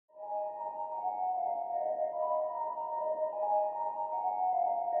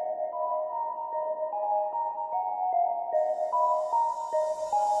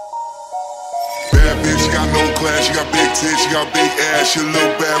bitch, she got no class. She got big tits, she got big ass. She a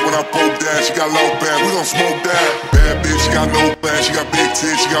little bad when I poke that. She got low bad, we gon' smoke that. Bad bitch, she got no class. She got big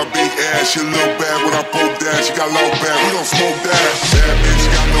tits, she got big ass. She a little bad when I poke that. She got low bad, we gon' smoke that. Bad bitch, she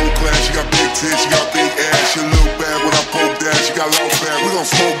got no class. She got big tits, she got big ass. She a little bad when I poke that. She got low bad, we gon'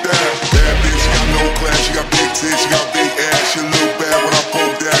 smoke that. Bad bitch, she got no class. She got big tits, she got big ass. She a little bad when I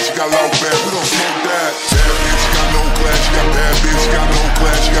poke that. She got low bad, we gon' smoke that. Bad bitch, she got no class. She got bad bitch, she got no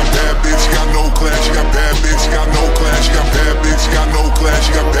class. She got bad bitch, she got no class. She got bad bitch, she got no class. She got bad bitch, she got no class.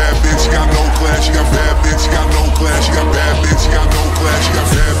 She got bad bitch, she got no class. She got bad bitch, she got no class. She got bad bitch, she got no class. She got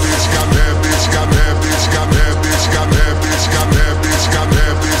bad bitch, she got bad bitch, she got bad bitch, she got bad bitch, she got bad bitch, she got bad bitch, she got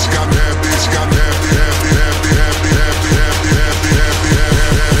bad bitch, she got bad bitch, she got bad bitch, happy, happy, happy, happy, happy, happy, happy, happy.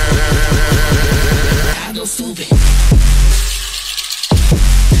 I go stupid.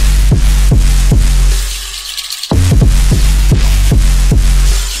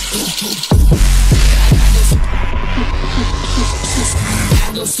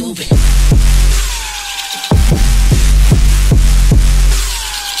 I go stupid.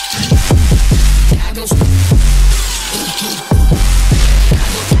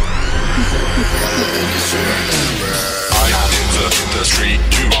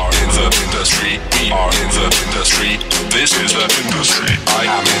 This is the industry. I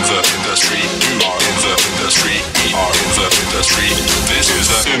am in the industry. You are in the industry. We are in the industry. This is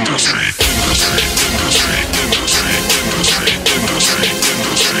the industry.